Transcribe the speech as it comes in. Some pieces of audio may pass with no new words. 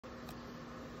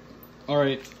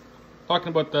Alright, talking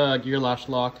about the gear lash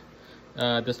lock,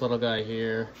 this little guy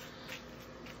here.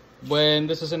 When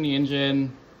this is in the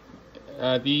engine,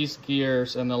 these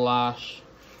gears and the lash,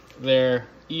 they're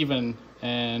even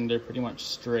and they're pretty much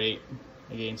straight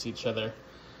against each other.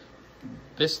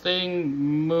 This thing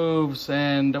moves,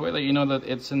 and the way that you know that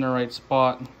it's in the right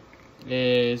spot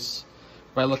is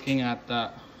by looking at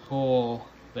that hole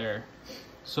there.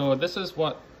 So this is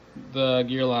what the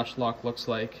gear lash lock looks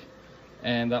like,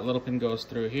 and that little pin goes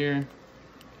through here.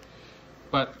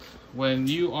 But when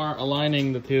you are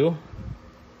aligning the two,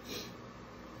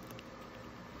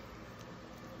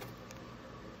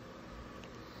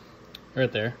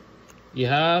 right there, you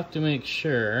have to make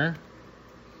sure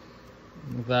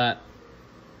that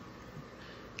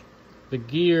the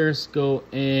gears go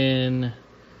in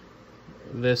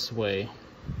this way,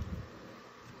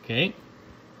 okay,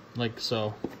 like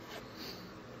so.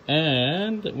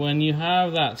 And when you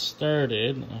have that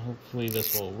started, hopefully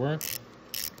this will work,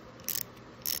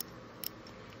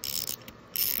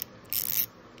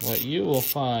 what you will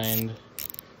find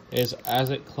is as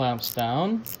it clamps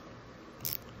down,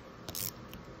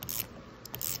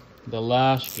 the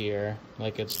lash gear,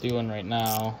 like it's doing right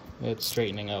now, it's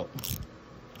straightening out.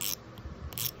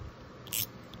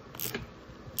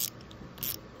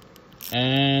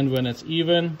 And when it's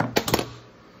even,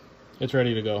 it's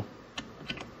ready to go.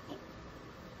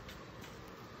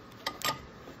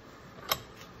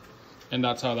 And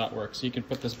that's how that works. So you can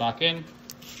put this back in.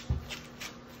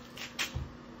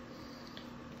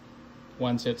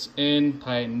 Once it's in,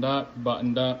 tightened up,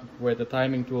 buttoned up, with the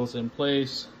timing tools in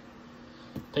place,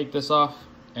 take this off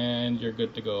and you're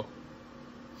good to go.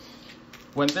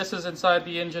 When this is inside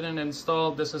the engine and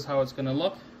installed, this is how it's going to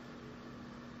look.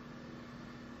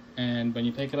 And when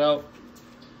you take it out,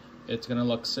 it's going to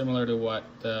look similar to what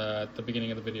the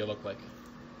beginning of the video looked like.